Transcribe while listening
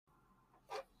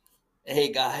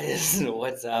Hey guys,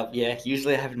 what's up? Yeah,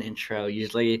 usually I have an intro.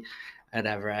 Usually,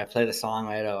 whatever, I play the song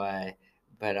right away.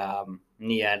 But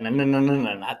yeah, no,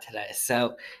 not today.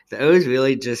 So the O's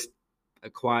really just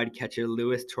acquired catcher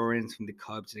Luis Torrens from the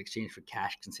Cubs in exchange for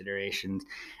cash considerations,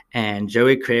 and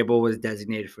Joey Crable was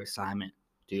designated for assignment.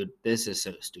 Dude, this is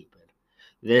so stupid.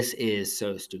 This is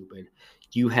so stupid.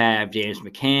 You have James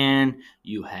McCann,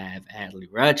 you have Adley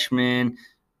Rutschman,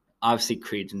 obviously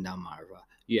Creed's and Delmarva.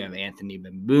 You have Anthony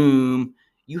Boom.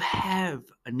 You have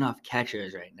enough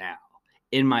catchers right now,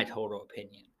 in my total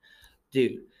opinion.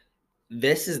 Dude,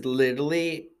 this is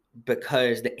literally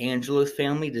because the Angelos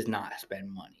family does not spend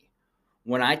money.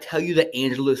 When I tell you the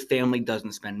Angelos family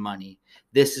doesn't spend money,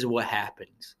 this is what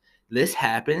happens. This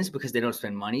happens because they don't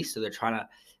spend money, so they're trying to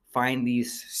find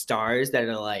these stars that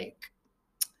are like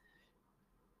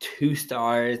 2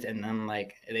 stars and then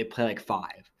like they play like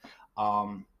five.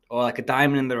 Or like a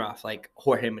diamond in the rough, like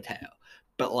Jorge Mateo.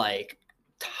 But like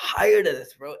tired of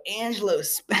this, bro. Angelo,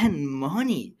 spend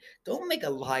money. Don't make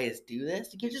Elias do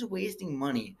this. You're just wasting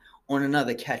money on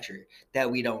another catcher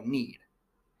that we don't need.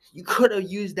 You could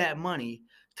have used that money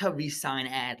to re-sign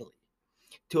Adley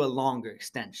to a longer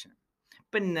extension.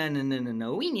 But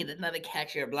no. We need another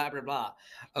catcher, blah blah blah.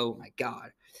 Oh my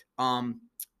god. Um,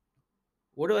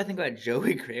 what do I think about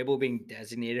Joey Crable being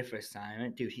designated for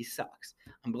assignment? Dude, he sucks.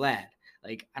 I'm glad.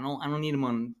 Like I don't need him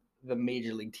on the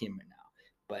major league team right now.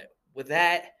 But with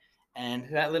that and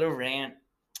that little rant,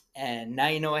 and now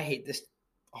you know I hate this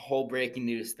whole breaking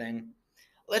news thing.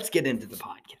 Let's get into the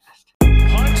podcast.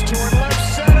 Punch toward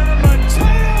left center.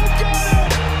 Mateo got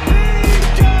it. He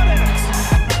got it.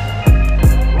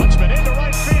 Rutschman into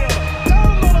right field.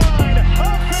 Down the line. A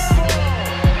fair ball.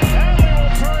 Adley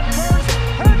will turn first.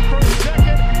 Head for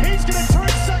second. He's going to turn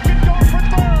second. Go for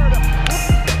third.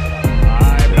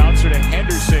 High bouncer to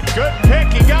Henderson. Good pick.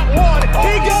 He got one.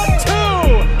 He got two.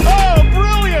 Oh,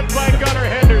 brilliant by Gunnar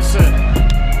Henderson.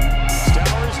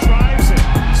 Stowers drives it.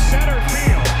 Center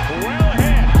field. Well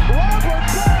hit. Robert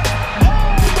Beck. Oh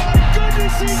my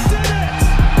goodness, he did it!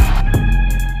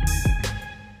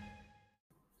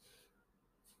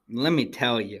 Let me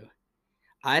tell you,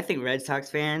 I think Red Sox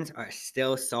fans are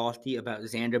still salty about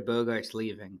Xander Bogaerts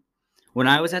leaving. When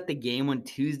I was at the game on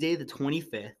Tuesday, the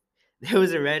 25th, there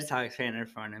was a Red Sox fan in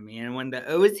front of me. And when the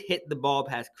O's hit the ball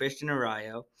past Christian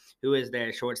Arroyo, who is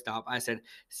their shortstop, I said,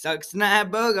 "Sucks to not have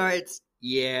Bogaerts."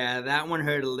 Yeah, that one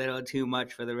hurt a little too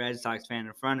much for the Red Sox fan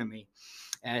in front of me.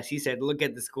 As he said, "Look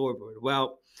at the scoreboard."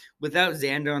 Well, without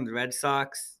Xander on the Red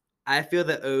Sox, I feel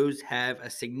the O's have a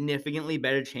significantly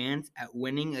better chance at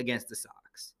winning against the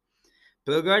Sox.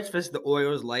 Bogaerts versus the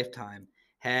Orioles lifetime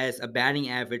has a batting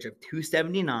average of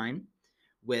 279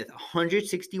 with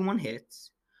 161 hits,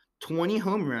 20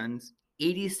 home runs,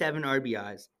 87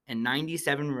 RBIs, and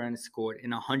 97 runs scored in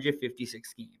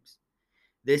 156 games.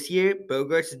 This year,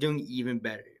 Bogaerts is doing even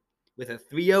better with a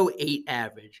 308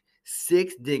 average,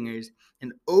 6 dingers,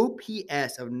 an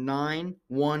OPS of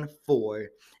 914,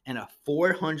 and a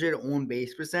 400 on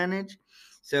base percentage.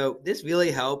 So this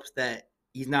really helps that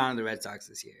he's not on the Red Sox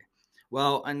this year.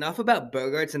 Well, enough about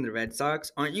Bogaerts and the Red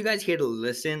Sox. Aren't you guys here to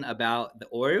listen about the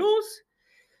Orioles?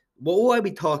 What will I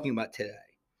be talking about today?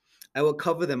 I will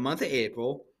cover the month of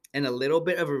April and a little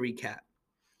bit of a recap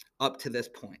up to this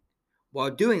point.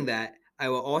 While doing that, I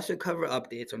will also cover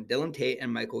updates on Dylan Tate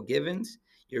and Michael Givens,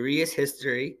 Urias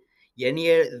history,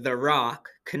 Yennier The Rock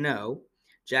Cano,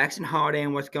 Jackson Holliday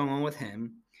and what's going on with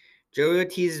him, Joey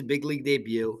Ortiz's big league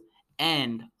debut,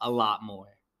 and a lot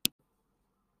more.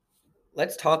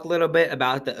 Let's talk a little bit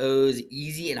about the O's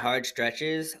easy and hard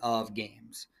stretches of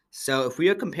games. So if we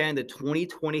are comparing the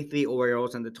 2023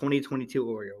 Orioles and the 2022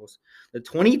 Orioles, the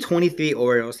 2023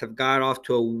 Orioles have got off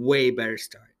to a way better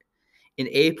start. In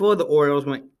April, the Orioles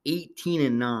went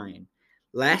 18-9.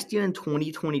 Last year in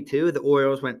 2022, the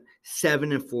Orioles went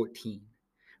 7-14.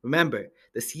 Remember,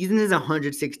 the season is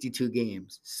 162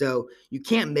 games, so you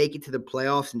can't make it to the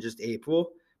playoffs in just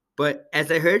April. But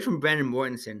as I heard from Brendan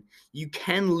Mortensen, you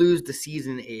can lose the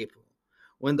season in April.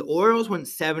 When the Orioles went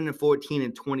 7-14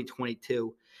 in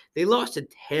 2022, they lost to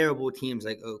terrible teams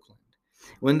like Oakland.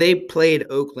 When they played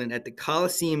Oakland at the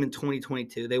Coliseum in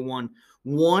 2022, they won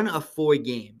 1 of 4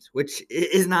 games, which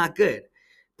is not good.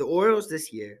 The Orioles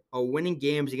this year are winning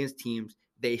games against teams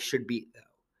they should beat, though.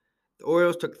 The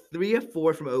Orioles took 3 of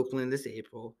 4 from Oakland this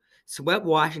April, swept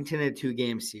Washington in a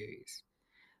 2-game series.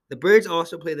 The Birds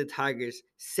also played the Tigers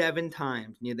 7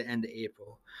 times near the end of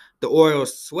April. The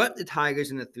Orioles swept the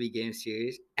Tigers in a 3-game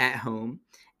series at home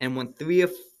and won 3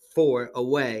 of 4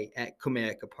 away at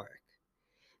Comerica Park.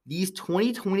 These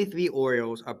 2023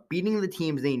 Orioles are beating the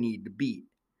teams they need to beat.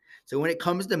 So when it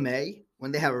comes to May,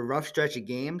 when they have a rough stretch of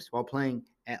games while playing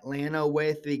Atlanta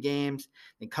away 3 games,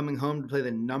 then coming home to play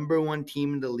the number 1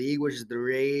 team in the league, which is the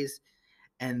Rays,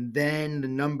 and then the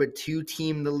number 2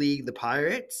 team in the league, the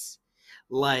Pirates.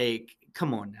 Like,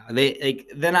 come on now.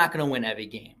 They're not going to win every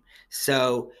game.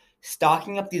 So,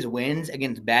 stocking up these wins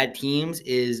against bad teams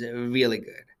is really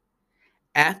good.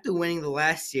 After winning the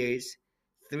last series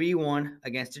 3-1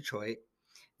 against Detroit,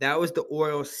 that was the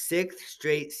Orioles' 6th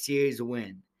straight series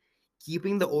win,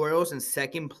 keeping the Orioles in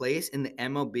second place in the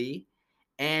MLB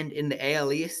and in the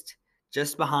AL East,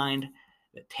 just behind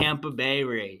the Tampa Bay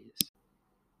Rays.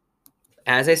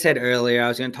 As I said earlier, I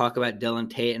was going to talk about Dylan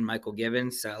Tate and Michael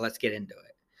Givens, so let's get into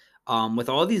it. With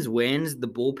all these wins, the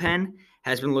bullpen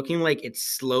has been looking like it's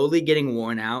slowly getting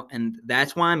worn out, and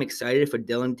that's why I'm excited for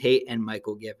Dylan Tate and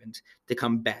Michael Givens to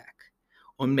come back.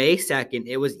 On May 2nd,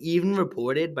 it was even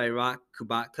reported by Rock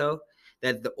Kubatko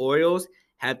that the Orioles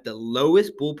have the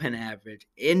lowest bullpen average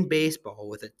in baseball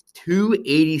with a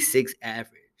 286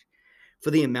 average. For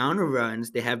the amount of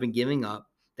runs they have been giving up,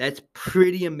 that's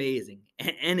pretty amazing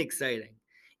and exciting.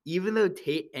 Even though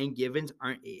Tate and Givens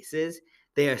aren't aces,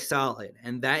 they are solid,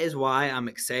 and that is why I'm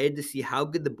excited to see how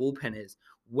good the bullpen is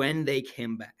when they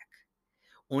come back.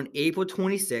 On April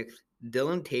 26th,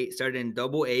 Dylan Tate started in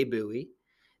Double-A Bowie.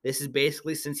 This is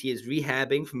basically since he is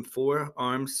rehabbing from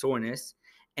forearm soreness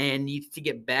and needs to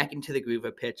get back into the groove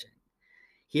of pitching.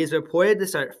 He is reported to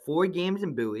start 4 games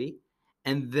in Bowie,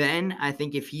 and then I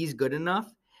think if he's good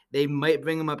enough, they might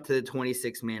bring him up to the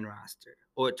 26-man roster,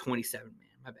 or 27-man,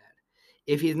 my bad.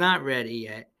 If he's not ready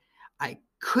yet, I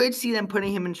could see them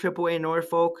putting him in Triple-A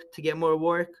Norfolk to get more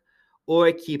work,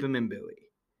 or keep him in Bowie.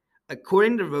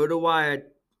 According to RotoWire,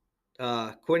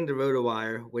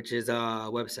 which is a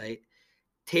website,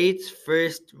 Tate's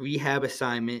first rehab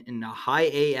assignment in the High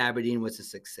A Aberdeen was a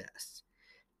success.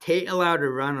 Tate allowed a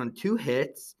run on 2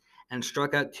 hits and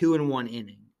struck out 2 in 1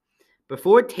 inning.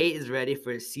 Before Tate is ready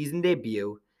for his season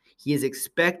debut, he is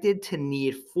expected to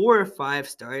need 4 or 5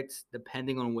 starts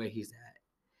depending on where he's at.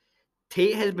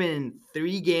 Tate has been in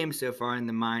 3 games so far in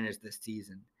the minors this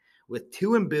season, with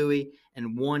 2 in Bowie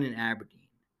and 1 in Aberdeen.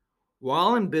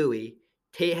 While in Bowie,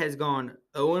 Tate has gone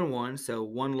 0-1, so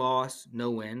 1 loss,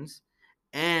 no wins,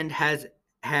 and has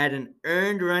had an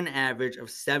earned run average of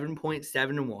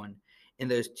 7.71 in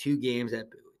those 2 games at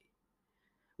Bowie,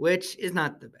 which is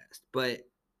not the best, but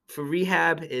for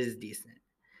rehab is decent.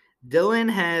 Dylan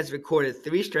has recorded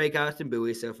 3 strikeouts in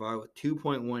Bowie so far with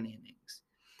 2.1 innings.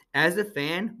 As a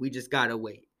fan, we just gotta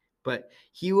wait, but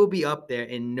he will be up there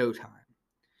in no time.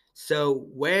 So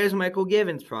where's Michael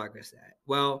Givens' progress at?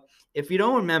 Well, if you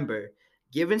don't remember,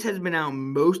 Givens has been out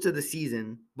most of the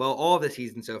season, well, all of the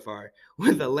season so far,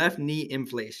 with a left knee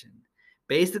inflation.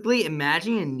 Basically,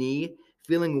 imagine a knee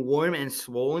feeling warm and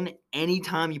swollen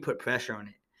anytime you put pressure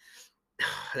on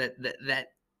it.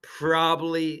 That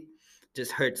probably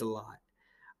just hurts a lot.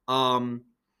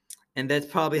 And that's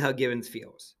probably how Givens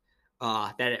feels,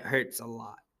 that it hurts a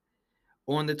lot.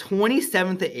 On the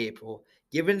 27th of April,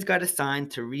 Givens got assigned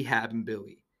to rehab in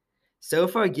Bowie. So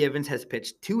far, Givens has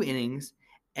pitched 2 innings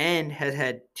and has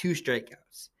had 2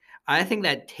 strikeouts. I think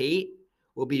that Tate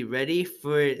will be ready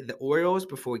for the Orioles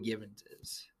before Givens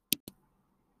is.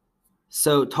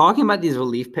 So, talking about these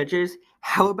relief pitchers,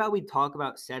 how about we talk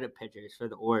about setup pitchers for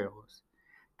the Orioles?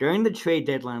 During the trade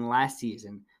deadline last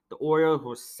season, the Orioles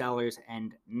were sellers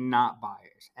and not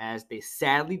buyers, as they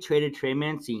sadly traded Trey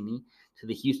Mancini to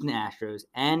the Houston Astros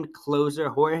and closer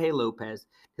Jorge Lopez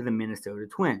to the Minnesota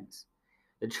Twins.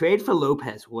 The trade for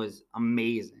Lopez was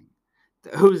amazing.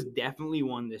 The O's definitely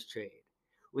won this trade.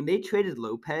 When they traded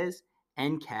Lopez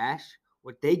and cash,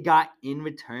 what they got in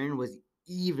return was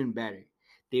even better.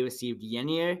 They received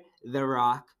Yennier The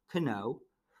Rock Cano,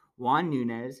 Juan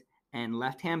Nunez, and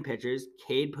left-hand pitchers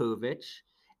Cade Povich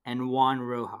and Juan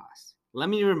Rojas. Let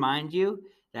me remind you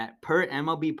that per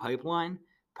MLB Pipeline,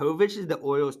 Povich is the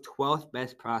Orioles' 12th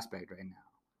best prospect right now.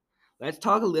 Let's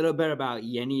talk a little bit about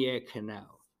Yennier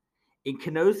Cano. In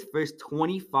Cano's first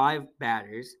 25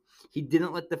 batters, he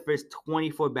didn't let the first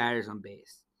 24 batters on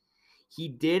base. He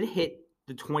did hit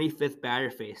the 25th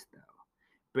batter face, though,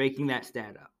 breaking that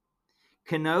stat up.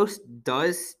 Cano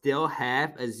does still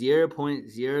have a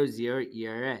 0.00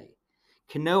 ERA.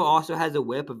 Cano also has a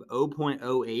whip of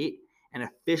 0.08 and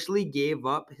officially gave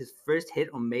up his first hit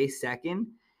on May 2nd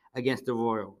against the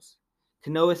Royals.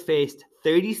 Cano has faced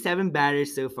 37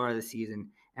 batters so far this season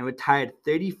and retired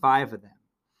 35 of them,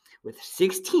 with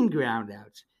 16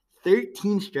 groundouts,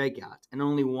 13 strikeouts, and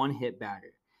only 1 hit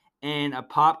batter, and a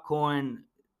popcorn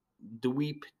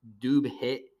doob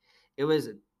hit. It was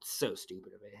so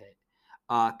stupid of a hit.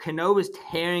 Cano was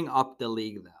tearing up the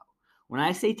league, though. When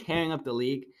I say tearing up the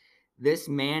league, This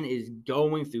man is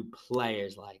going through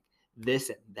players like this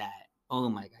and that. Oh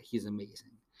my God, he's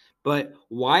amazing. But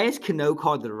why is Cano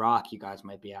called the Rock, you guys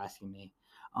might be asking me?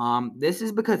 This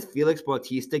is because Felix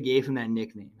Bautista gave him that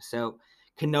nickname. So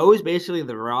Cano is basically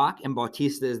the Rock and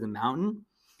Bautista is the mountain.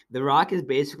 The Rock is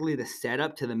basically the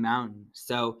setup to the mountain.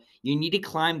 So you need to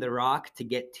climb the rock to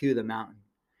get to the mountain.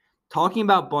 Talking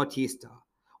about Bautista,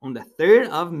 on the 3rd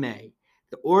of May,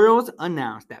 the Orioles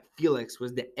announced that Felix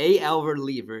was the AL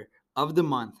reliever of the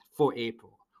month for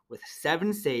April, with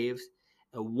 7 saves,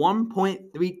 a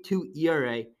 1.32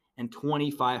 ERA, and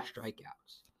 25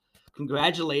 strikeouts.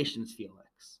 Congratulations,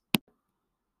 Felix.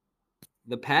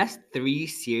 The past 3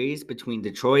 series between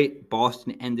Detroit,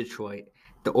 Boston, and Detroit,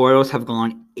 the Orioles have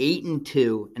gone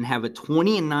 8-2 and have a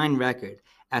 20-9 record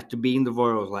after beating the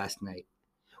Royals last night.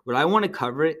 What I want to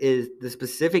cover is the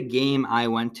specific game I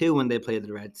went to when they played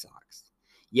the Red Sox.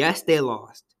 Yes, they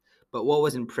lost, but what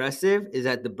was impressive is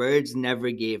that the Birds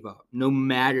never gave up, no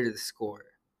matter the score.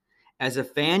 As a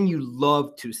fan, you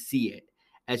love to see it,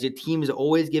 as your team is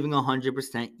always giving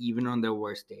 100% even on their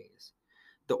worst days.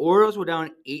 The Orioles were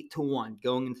down 8-1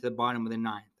 going into the bottom of the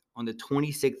 9th on the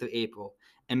 26th of April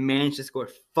and managed to score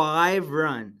 5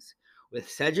 runs, with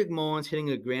Cedric Mullins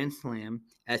hitting a grand slam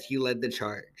as he led the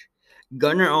charge.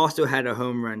 Gunnar also had a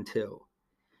home run too.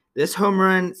 This home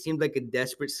run seemed like a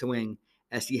desperate swing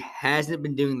as he hasn't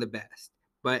been doing the best,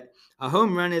 but a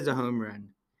home run is a home run.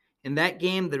 In that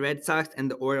game, the Red Sox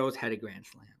and the Orioles had a grand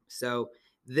slam. So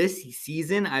this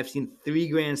season, I've seen 3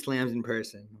 grand slams in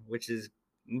person, which is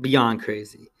beyond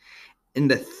crazy. In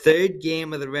the 3rd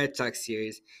game of the Red Sox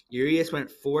series, Urias went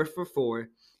 4 for 4,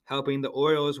 helping the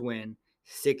Orioles win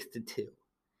 6-2.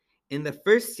 In the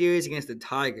first series against the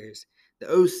Tigers, the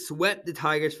O's swept the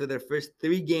Tigers for their first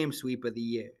 3-game sweep of the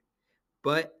year.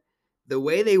 But the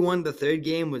way they won the 3rd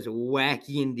game was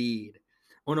wacky indeed.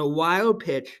 On a wild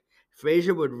pitch,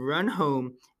 Frazier would run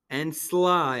home and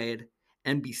slide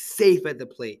and be safe at the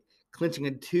plate, clinching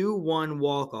a 2-1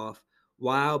 walk-off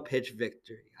wild pitch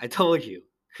victory. I told you,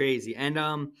 crazy. And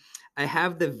I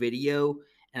have the video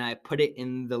and I put it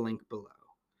in the link below.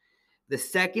 The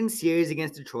second series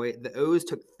against Detroit, the O's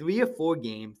took 3 of 4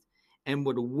 games and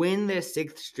would win their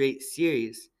 6th straight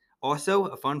series. Also,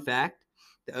 a fun fact,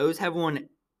 the O's have won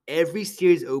every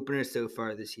series opener so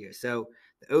far this year. So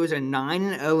the O's are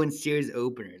 9-0 in series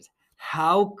openers.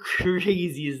 How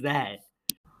crazy is that?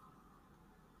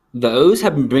 The O's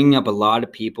have been bringing up a lot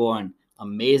of people on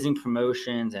amazing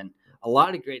promotions, and a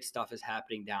lot of great stuff is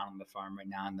happening down on the farm right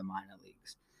now in the minor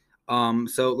leagues.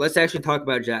 So let's actually talk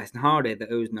about Jackson Holliday, the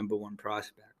O's number 1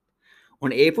 prospect.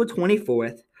 On April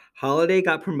 24th, Holliday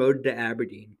got promoted to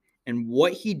Aberdeen, and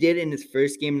what he did in his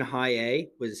first game in High A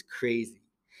was crazy.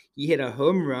 He hit a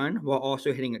home run while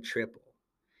also hitting a triple.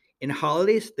 In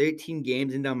Holliday's 13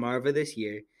 games in Delmarva this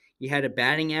year, he had a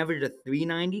batting average of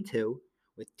 .392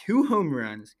 with 2 home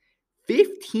runs,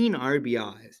 15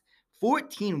 RBIs,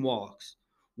 14 walks,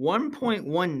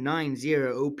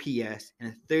 1.190 OPS,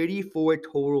 and 34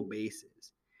 total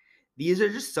bases. These are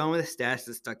just some of the stats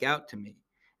that stuck out to me.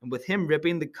 And with him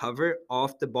ripping the cover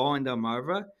off the ball in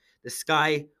Delmarva, the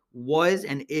sky was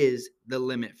and is the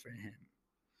limit for him.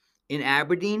 In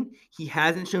Aberdeen, he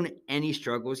hasn't shown any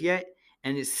struggles yet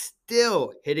and is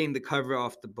still hitting the cover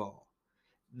off the ball.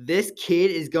 This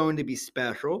kid is going to be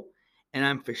special, and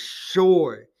I'm for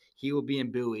sure he will be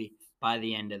in Bowie by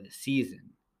the end of the season.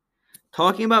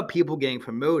 Talking about people getting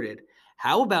promoted,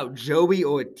 how about Joey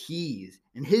Ortiz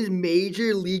and his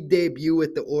major league debut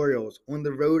with the Orioles on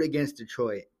the road against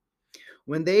Detroit?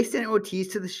 When they sent Ortiz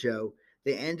to the show,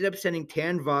 they ended up sending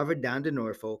Taran Vavra down to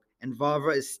Norfolk, and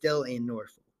Vavra is still in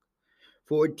Norfolk.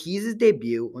 For Ortiz's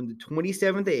debut on the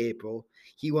 27th of April,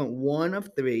 he went 1 of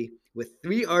 3 with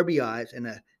 3 RBIs and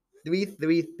a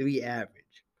 .333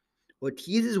 average.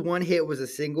 Ortiz's one hit was a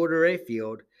single to right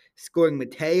field, scoring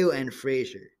Mateo and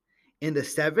Frazier. In the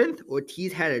 7th,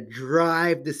 Ortiz had a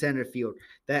drive to center field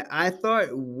that I thought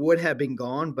would have been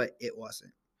gone, but it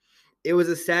wasn't. It was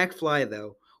a sac fly,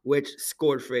 though, which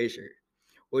scored Frazier.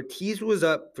 Ortiz was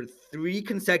up for 3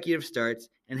 consecutive starts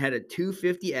and had a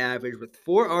 .250 average with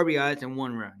 4 RBIs and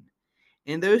 1 run.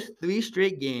 In those 3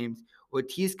 straight games,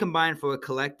 Ortiz combined for a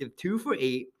collective 2 for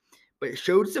 8, but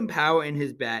showed some power in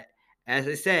his bat. As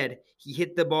I said, he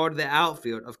hit the ball to the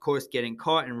outfield, of course getting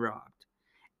caught and robbed,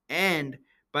 and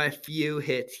by a few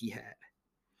hits he had.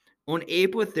 On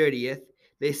April 30th,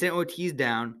 they sent Ortiz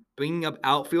down, bringing up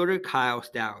outfielder Kyle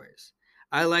Stowers.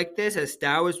 I like this as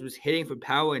Stowers was hitting for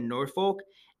power in Norfolk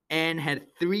and had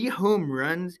 3 home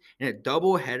runs in a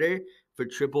doubleheader for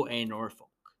AAA Norfolk.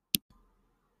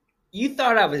 You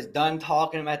thought I was done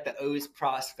talking about the O's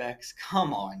prospects?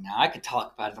 Come on now, I could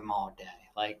talk about them all day.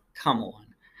 Like, come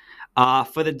on.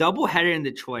 For the doubleheader in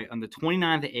Detroit on the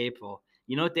 29th of April,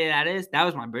 you know what day that is? That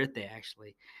was my birthday,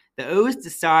 actually. The O's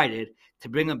decided to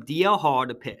bring up DL Hall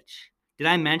to pitch. Did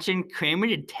I mention Kramer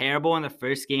did terrible in the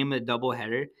first game of the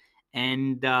doubleheader?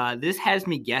 And this has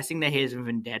me guessing that he has a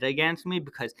vendetta against me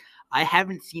because I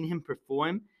haven't seen him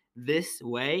perform this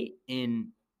way in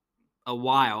a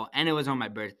while, and it was on my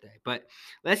birthday. But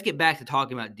let's get back to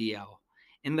talking about DL.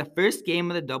 In the first game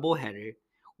of the doubleheader,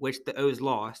 which the O's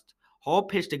lost, Hall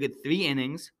pitched a good 3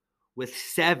 innings with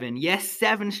 7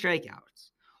 strikeouts.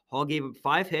 Hall gave up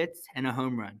 5 hits and a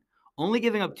home run, only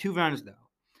giving up 2 runs though.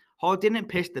 Hall didn't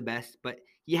pitch the best, but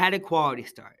he had a quality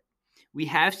start. We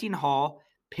have seen Hall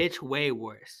pitch way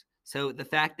worse, so the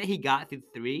fact that he got through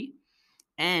 3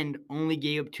 and only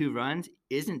gave up 2 runs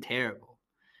isn't terrible.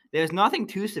 There's nothing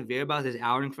too severe about this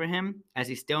outing for him, as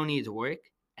he still needs work.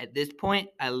 At this point,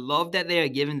 I love that they are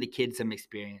giving the kid some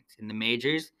experience in the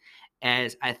majors,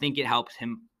 as I think it helps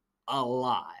him a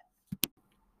lot.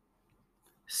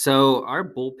 So our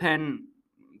bullpen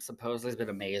supposedly has been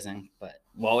amazing,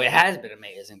 it has been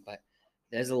amazing, but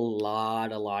there's a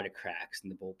lot of cracks in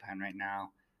the bullpen right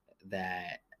now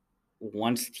that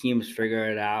once teams figure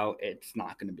it out, it's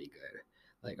not going to be good.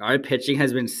 Like, our pitching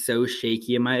has been so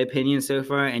shaky, in my opinion, so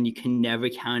far, and you can never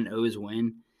count an O's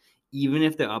win, even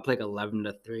if they're up like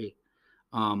 11-3,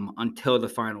 until the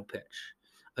final pitch.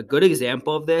 A good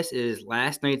example of this is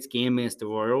last night's game against the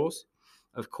Royals.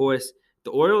 Of course,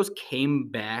 the Orioles came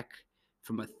back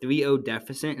from a 3-0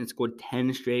 deficit and scored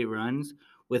 10 straight runs,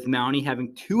 with Mountie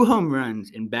having 2 home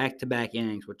runs in back-to-back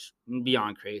innings, which is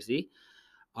beyond crazy.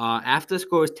 After the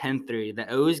score was 10-3, the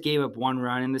O's gave up 1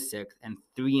 run in the 6th and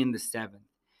 3 in the 7th,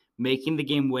 making the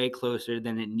game way closer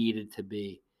than it needed to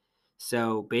be.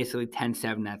 So basically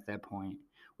 10-7 at that point.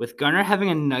 With Gunnar having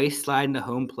a nice slide in the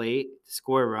home plate to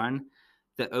score a run,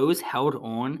 the O's held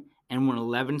on and won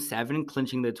 11-7,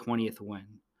 clinching the 20th win.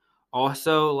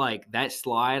 Also, like, that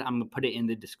slide, I'm going to put it in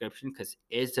the description because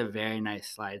it's a very nice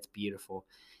slide. It's beautiful.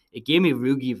 It gave me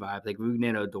Rugi vibes, like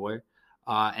Rougned Odor.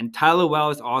 And Tyler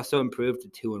Wells also improved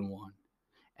to 2-1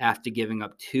 after giving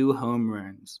up 2 home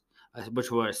runs,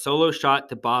 which were a solo shot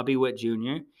to Bobby Witt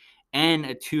Jr. and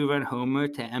a 2-run homer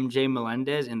to MJ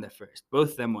Melendez in the first.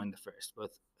 Both of them were in the first,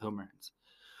 both home runs.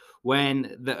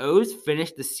 When the O's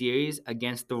finished the series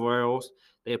against the Royals,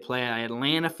 they play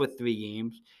Atlanta for 3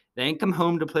 games, then come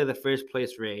home to play the first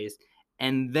place Rays,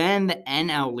 and then the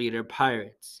NL leader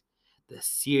Pirates the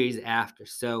series after.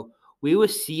 So we will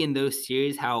see in those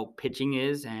series how pitching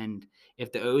is and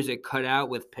if the O's are cut out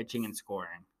with pitching and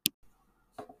scoring.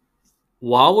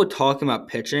 While we're talking about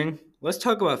pitching, let's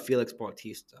talk about Felix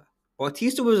Bautista.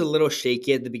 Bautista was a little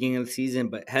shaky at the beginning of the season,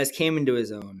 but has came into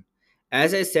his own.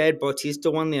 As I said,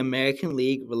 Bautista won the American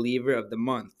League Reliever of the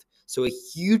Month, so a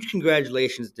huge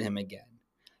congratulations to him again.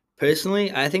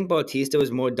 Personally, I think Bautista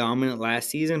was more dominant last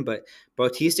season, but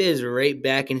Bautista is right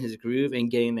back in his groove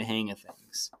and getting the hang of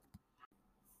things.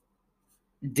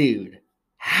 Dude,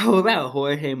 how about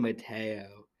Jorge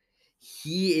Mateo?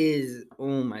 He is,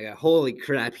 oh my God, holy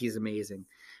crap, he's amazing.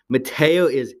 Mateo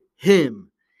is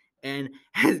him and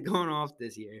has gone off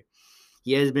this year.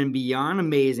 He has been beyond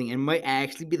amazing and might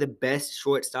actually be the best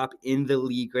shortstop in the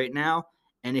league right now.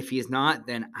 And if he's not,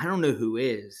 then I don't know who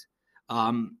is.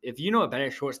 If you know a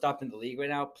better shortstop in the league right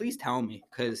now, please tell me,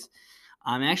 because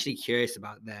I'm actually curious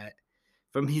about that.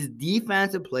 From his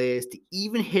defensive plays to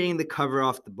even hitting the cover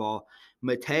off the ball,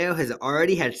 Mateo has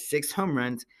already had 6 home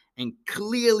runs and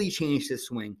clearly changed his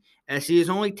swing, as he is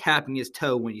only tapping his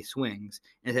toe when he swings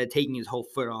instead of taking his whole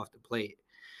foot off the plate.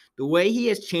 The way he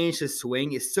has changed his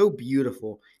swing is so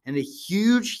beautiful, and a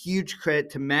huge credit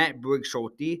to Matt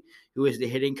Briggs-Schulte, who is the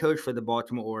hitting coach for the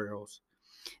Baltimore Orioles.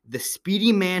 The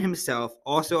speedy man himself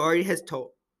also already has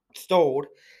stole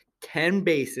 10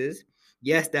 bases.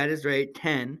 Yes, that is right,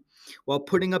 10. While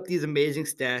putting up these amazing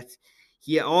stats,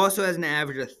 he also has an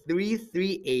average of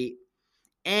 3.38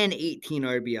 and 18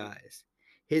 RBIs.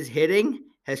 His hitting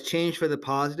has changed for the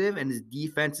positive, and his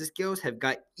defensive skills have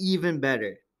got even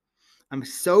better. I'm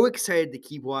so excited to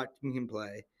keep watching him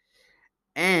play.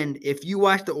 And if you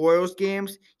watch the Orioles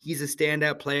games, he's a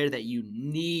standout player that you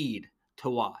need to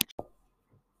watch.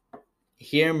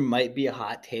 Here might be a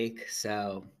hot take,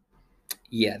 so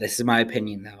yeah, this is my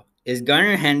opinion though. Is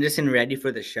Gunnar Henderson ready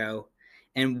for the show?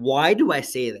 And why do I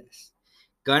say this?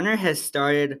 Gunnar has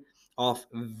started off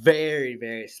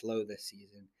very slow this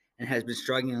season and has been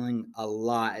struggling a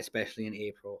lot, especially in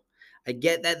April. I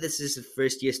get that this is his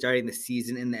first year starting the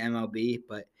season in the MLB,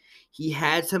 but he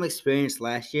had some experience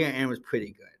last year and was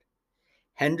pretty good.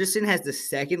 Henderson has the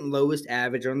second lowest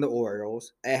average on the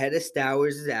Orioles, ahead of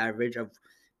Stowers' average of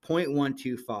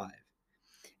 .125.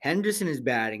 Henderson is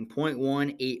batting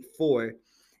 .184,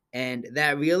 and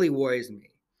that really worries me.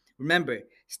 Remember,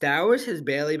 Stowers has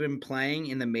barely been playing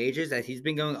in the majors as he's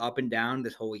been going up and down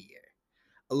this whole year.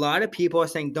 A lot of people are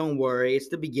saying, don't worry, it's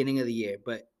the beginning of the year.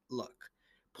 But look,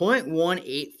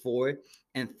 .184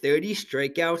 and 30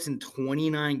 strikeouts in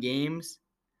 29 games,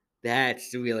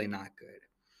 that's really not good.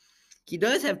 He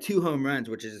does have 2 home runs,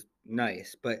 which is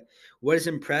nice. But what is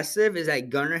impressive is that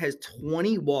Gunnar has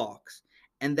 20 walks,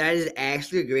 and that is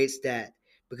actually a great stat.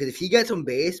 Because if he gets on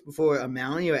base before a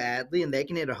Mountie or Adley and they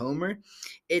can hit a homer,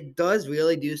 it does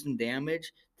really do some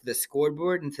damage to the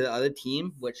scoreboard and to the other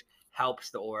team, which helps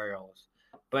the Orioles.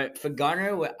 But for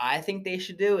Gunnar, what I think they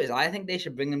should do is I think they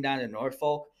should bring him down to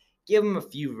Norfolk, give him a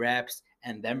few reps,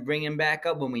 and then bring him back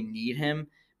up when we need him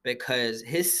because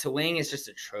his swing is just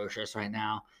atrocious right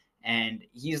now. And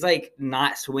he's like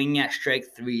not swinging at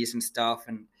strike threes and stuff.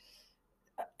 And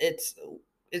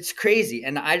it's crazy.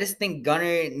 And I just think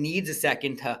Gunnar needs a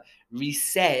second to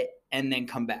reset and then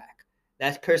come back.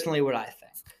 That's personally what I think.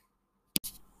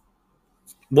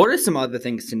 What are some other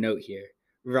things to note here?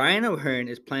 Ryan O'Hearn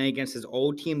is playing against his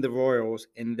old team, the Royals,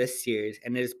 in this series,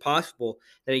 and it is possible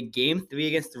that in Game 3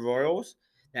 against the Royals,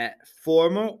 that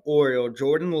former Oriole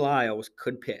Jordan Lyles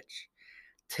could pitch.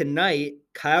 Tonight,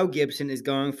 Kyle Gibson is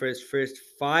going for his first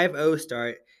 5-0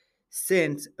 start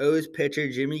since O's pitcher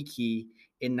Jimmy Key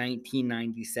in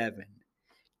 1997.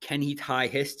 Can he tie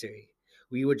history?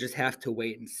 We would just have to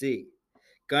wait and see.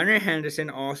 Gunnar Henderson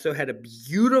also had a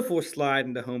beautiful slide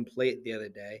into home plate the other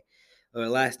day, or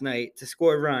last night, to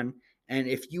score a run. And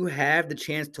if you have the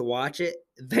chance to watch it,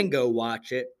 then go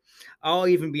watch it. I'll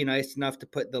even be nice enough to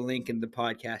put the link in the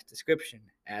podcast description,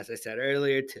 as I said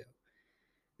earlier, too.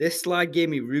 This slide gave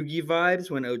me Rugi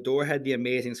vibes when Odor had the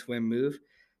amazing swim move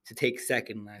to take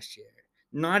second last year.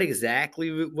 Not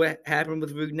exactly what happened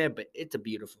with Rugnet, but it's a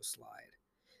beautiful slide.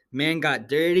 Man got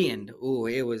dirty, and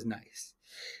it was nice.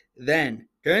 Then,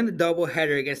 during the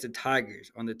doubleheader against the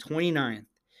Tigers on the 29th,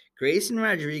 Grayson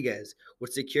Rodriguez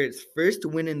would secure its first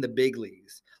win in the big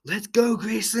leagues. Let's go,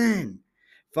 Grayson!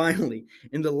 Finally,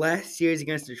 in the last series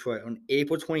against Detroit on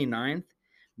April 29th,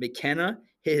 McKenna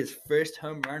hit his first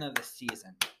home run of the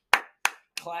season.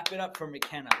 Clap it up for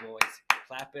McKenna, boys.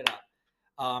 Clap it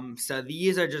up. So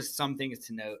these are just some things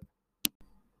to note.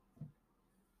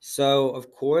 So,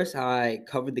 of course, I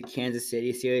covered the Kansas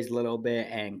City series a little bit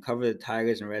and covered the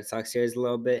Tigers and Red Sox series a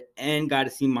little bit and got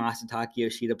to see Masataka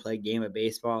Yoshida play a game of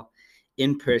baseball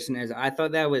in person, as I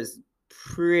thought that was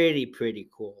pretty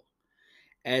cool.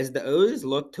 As the O's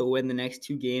look to win the next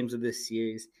 2 games of this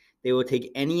series, they will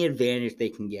take any advantage they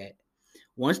can get.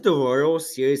 Once the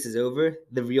Royals series is over,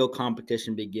 the real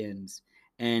competition begins.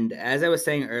 And as I was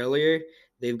saying earlier,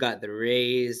 they've got the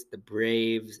Rays, the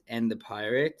Braves, and the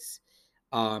Pirates.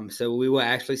 So we will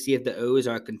actually see if the O's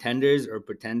are contenders or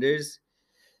pretenders.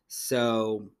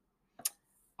 So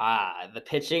the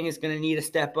pitching is going to need to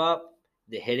step up.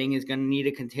 The hitting is going to need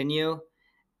to continue.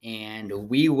 And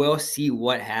we will see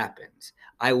what happens.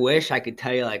 I wish I could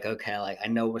tell you, I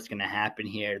know what's going to happen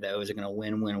here. The O's are going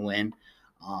to win.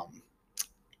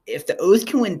 If the O's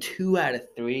can win 2 out of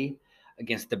 3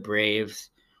 against the Braves,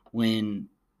 win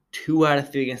 2 out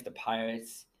of 3 against the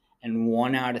Pirates, and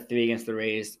 1 out of 3 against the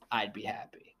Rays, I'd be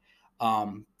happy.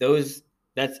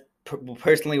 That's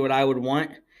personally what I would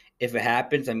want if it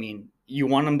happens. I mean, you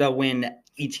want them to win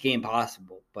each game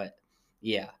possible, but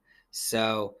yeah.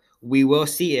 So we will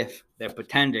see if they're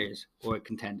pretenders or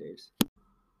contenders.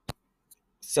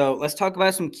 So let's talk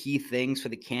about some key things for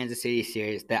the Kansas City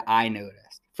series that I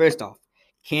noticed. First off,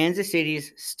 Kansas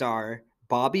City's star,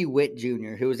 Bobby Witt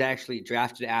Jr., who was actually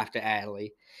drafted after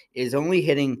Adley, is only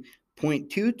hitting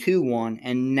 .221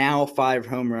 and now 5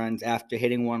 home runs after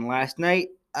hitting one last night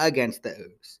against the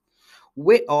O's.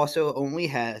 Witt also only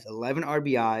has 11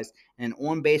 RBIs and an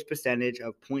on-base percentage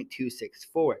of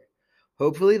 .264.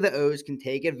 Hopefully the O's can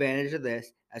take advantage of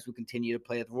this as we continue to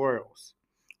play the Royals.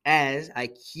 As I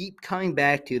keep coming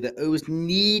back to, the O's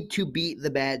need to beat the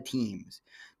bad teams.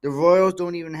 The Royals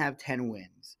don't even have 10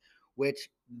 wins, which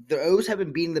the O's have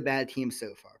been beating the bad teams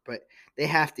so far, but they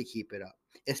have to keep it up,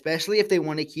 especially if they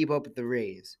want to keep up with the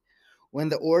Rays. When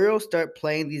the Orioles start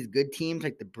playing these good teams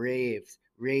like the Braves,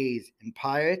 Rays, and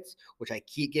Pirates, which I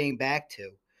keep getting back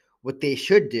to, what they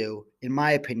should do, in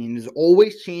my opinion, is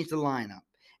always change the lineup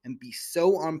and be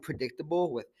so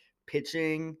unpredictable with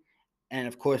pitching and,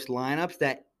 of course, lineups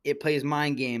that it plays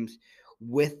mind games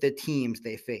with the teams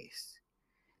they face.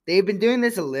 They've been doing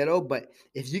this a little, but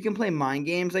if you can play mind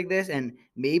games like this and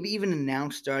maybe even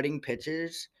announce starting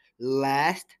pitchers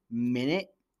last minute,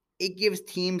 it gives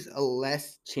teams a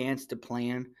less chance to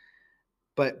plan.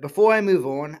 But before I move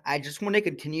on, I just want to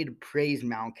continue to praise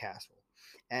Mountcastle.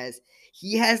 as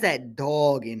he has that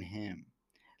dog in him.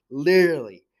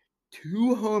 Literally,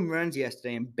 2 home runs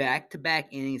yesterday in back-to-back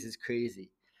innings is crazy.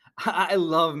 I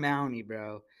love Mountie,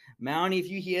 bro. Mountie, if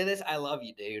you hear this, I love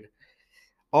you, dude.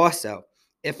 Also,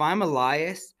 if I'm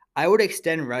Elias, I would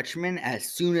extend Rutschman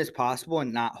as soon as possible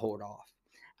and not hold off.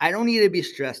 I don't need to be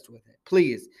stressed with it.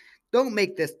 Please, don't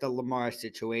make this the Lamar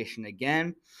situation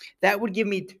again. That would give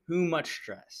me too much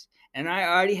stress. And I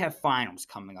already have finals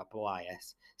coming up,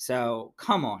 Elias. So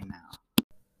come on now.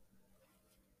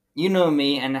 You know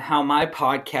me and how my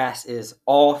podcast is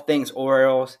all things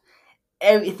Orioles,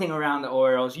 everything around the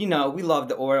Orioles. You know, we love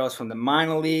the Orioles from the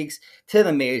minor leagues to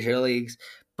the major leagues.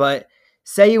 But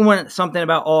say you want something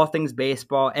about all things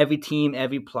baseball, every team,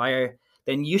 every player,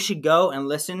 then you should go and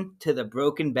listen to the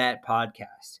Broken Bat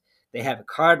podcast. They have a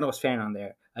Cardinals fan on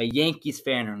there, a Yankees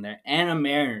fan on there, and a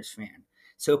Mariners fan.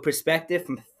 So perspective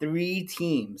from 3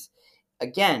 teams.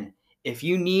 Again, if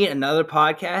you need another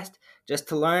podcast just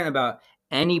to learn about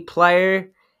any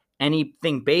player,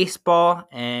 anything baseball,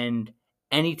 and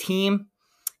any team,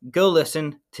 go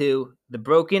listen to the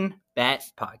Broken Bat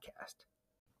podcast.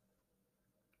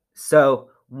 So,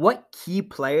 what key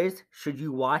players should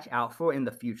you watch out for in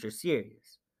the future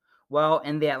series? Well,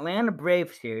 in the Atlanta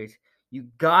Braves series, you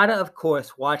gotta, of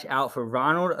course, watch out for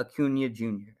Ronald Acuna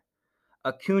Jr.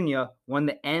 Acuna won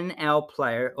the NL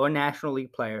Player or National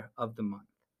League Player of the Month.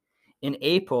 In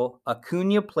April,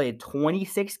 Acuna played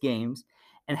 26 games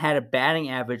and had a batting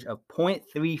average of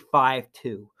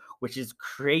 .352, which is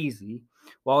crazy,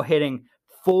 while hitting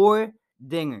 4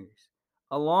 dingers.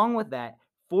 Along with that,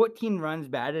 14 runs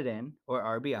batted in,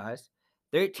 or RBIs,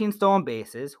 13 stolen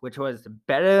bases, which was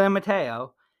better than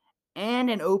Mateo, and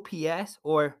an OPS,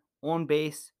 or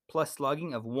on-base plus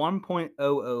slugging, of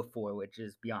 1.004, which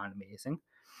is beyond amazing.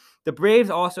 The Braves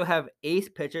also have ace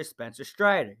pitcher Spencer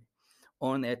Strider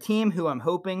on their team, who I'm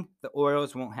hoping the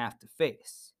Orioles won't have to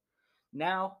face.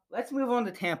 Now, let's move on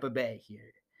to Tampa Bay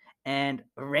here. And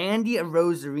Randy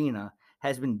Arozarena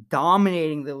has been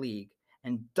dominating the league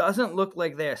and doesn't look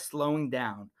like they're slowing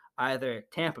down. Either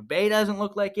Tampa Bay doesn't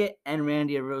look like it, and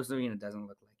Randy Arozarena doesn't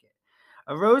look like it.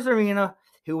 Arozarena,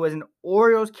 who was an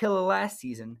Orioles killer last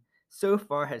season, so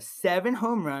far has 7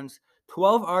 home runs,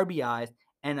 12 RBIs,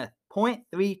 and a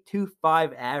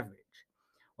 .325 average.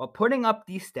 While putting up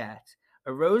these stats,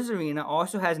 Arozarena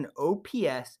also has an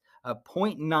OPS of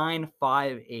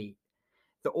 .958.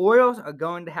 The Orioles are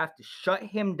going to have to shut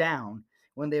him down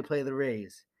when they play the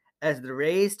Rays, as the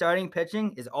Rays' starting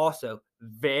pitching is also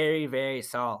very, very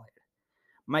solid.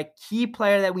 My key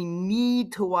player that we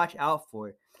need to watch out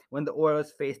for when the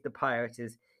Orioles face the Pirates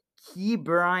is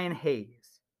Ke'Bryan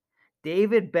Hayes,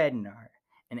 David Bednar,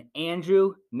 and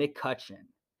Andrew McCutchen.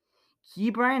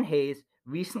 Ke'Bryan Hayes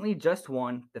recently just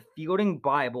won the Fielding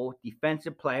Bible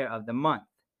Defensive Player of the Month.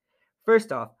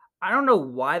 First off, I don't know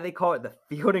why they call it the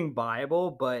Fielding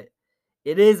Bible, but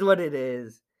it is what it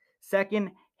is.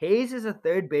 Second, Hayes is a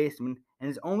third baseman and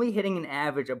is only hitting an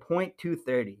average of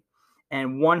 .230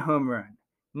 and 1 home run.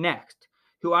 Next,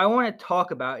 who I want to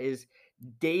talk about is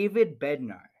David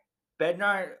Bednar.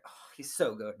 Bednar, he's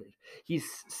so good. He's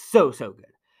so good.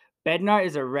 Bednar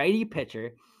is a righty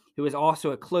pitcher who is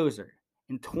also a closer.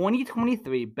 In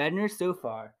 2023, Bednar so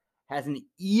far has an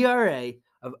ERA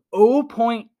of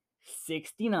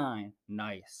 0.69.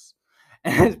 Nice.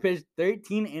 And has pitched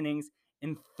 13 innings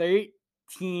in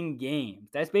 13 games.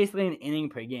 That's basically an inning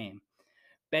per game.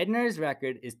 Bednar's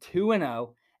record is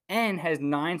 2-0 and has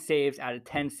 9 saves out of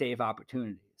 10 save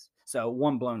opportunities. So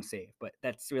 1 blown save, but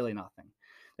that's really nothing.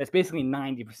 That's basically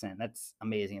 90%. That's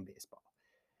amazing in baseball.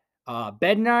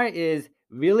 Bednar is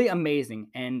really amazing,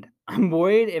 and I'm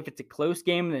worried if it's a close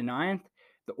game in the 9th,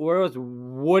 the Orioles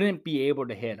wouldn't be able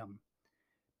to hit him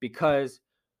because,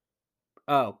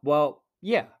 but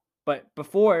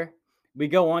before we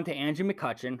go on to Andrew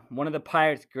McCutchen, one of the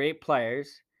Pirates' great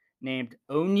players named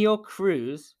Oneil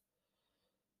Cruz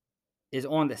is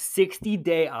on the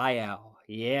 60-day IL.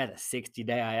 Yeah, the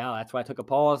 60-day IL. That's why I took a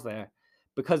pause there,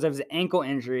 because of his ankle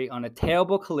injury on a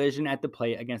terrible collision at the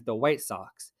plate against the White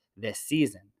Sox this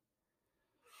season.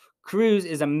 Cruz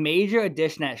is a major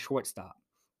addition at shortstop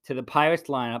to the Pirates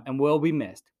lineup and will be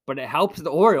missed, but it helps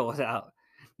the Orioles out.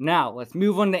 Now, let's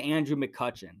move on to Andrew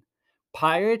McCutchen.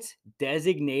 Pirates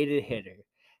designated hitter,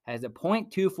 has a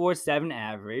 .247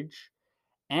 average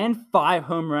and 5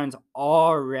 home runs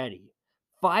already.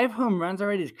 5 home runs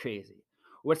already is crazy.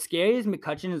 What's scary is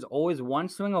McCutchen is always one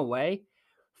swing away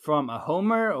from a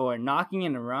homer or knocking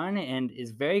in a run and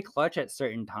is very clutch at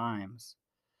certain times.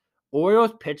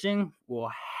 Orioles pitching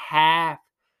will have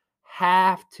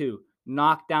to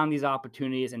knock down these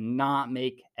opportunities and not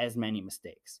make as many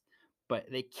mistakes. But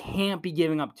they can't be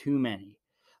giving up too many.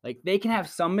 Like, they can have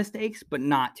some mistakes, but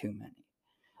not too many.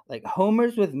 Like,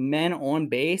 homers with men on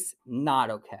base, not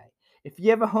okay. If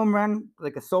you have a home run,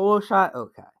 like a solo shot,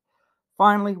 okay.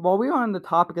 Finally, while we are on the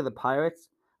topic of the Pirates,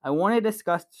 I want to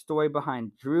discuss the story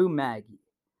behind Drew Maggi.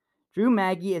 Drew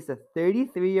Maggi is a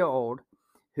 33-year-old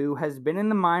who has been in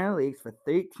the minor leagues for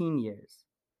 13 years.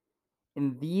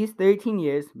 In these 13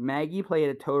 years, Maggi played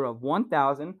a total of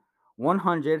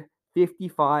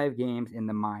 1,155 games in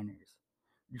the minors.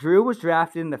 Drew was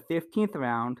drafted in the 15th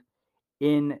round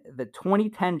in the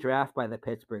 2010 draft by the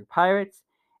Pittsburgh Pirates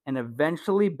and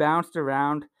eventually bounced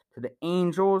around to the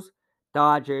Angels,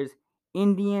 Dodgers,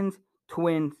 Indians,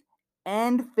 Twins,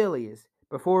 and Phillies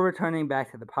before returning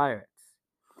back to the Pirates.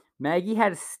 Maggi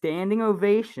had a standing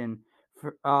ovation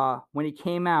when he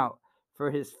came out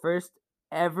for his first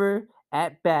ever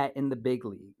at bat in the big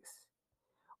leagues.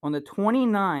 On the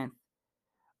 29th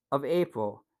of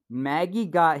April, Maggi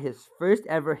got his first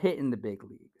ever hit in the big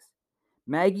leagues.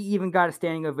 Maggi even got a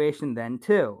standing ovation then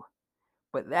too.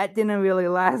 But that didn't really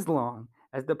last long,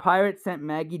 as the Pirates sent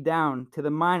Maggi down to the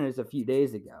minors a few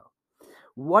days ago.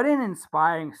 What an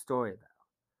inspiring story, though.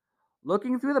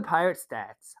 Looking through the Pirates'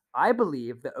 stats, I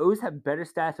believe the O's have better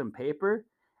stats on paper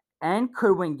and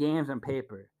could win games on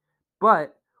paper,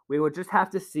 but we will just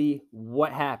have to see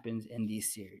what happens in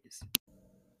these series.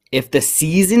 If the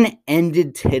season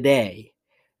ended today,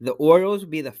 the Orioles would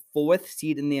be the 4th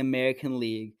seed in the American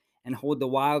League and hold the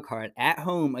wild card at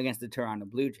home against the Toronto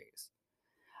Blue Jays.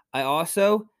 I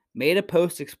also made a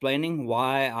post explaining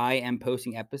why I am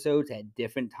posting episodes at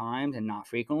different times and not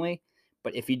frequently,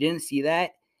 but if you didn't see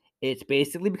that, it's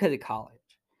basically because of college.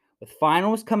 With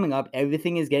finals coming up,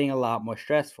 everything is getting a lot more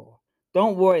stressful.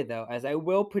 Don't worry though, as I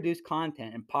will produce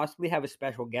content and possibly have a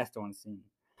special guest on soon.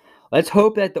 Let's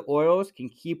hope that the Orioles can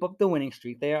keep up the winning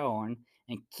streak they are on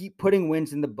and keep putting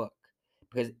wins in the book,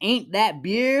 because ain't that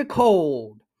beer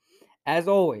cold? As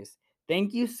always,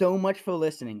 thank you so much for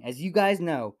listening. As you guys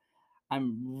know,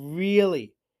 I'm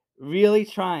really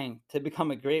trying to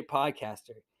become a great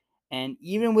podcaster. And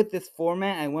even with this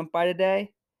format I went by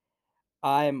today,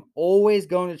 I'm always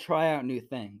going to try out new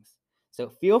things. So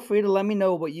feel free to let me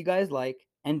know what you guys like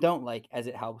and don't like, as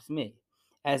it helps me.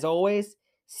 As always,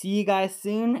 see you guys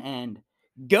soon and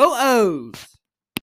go O's!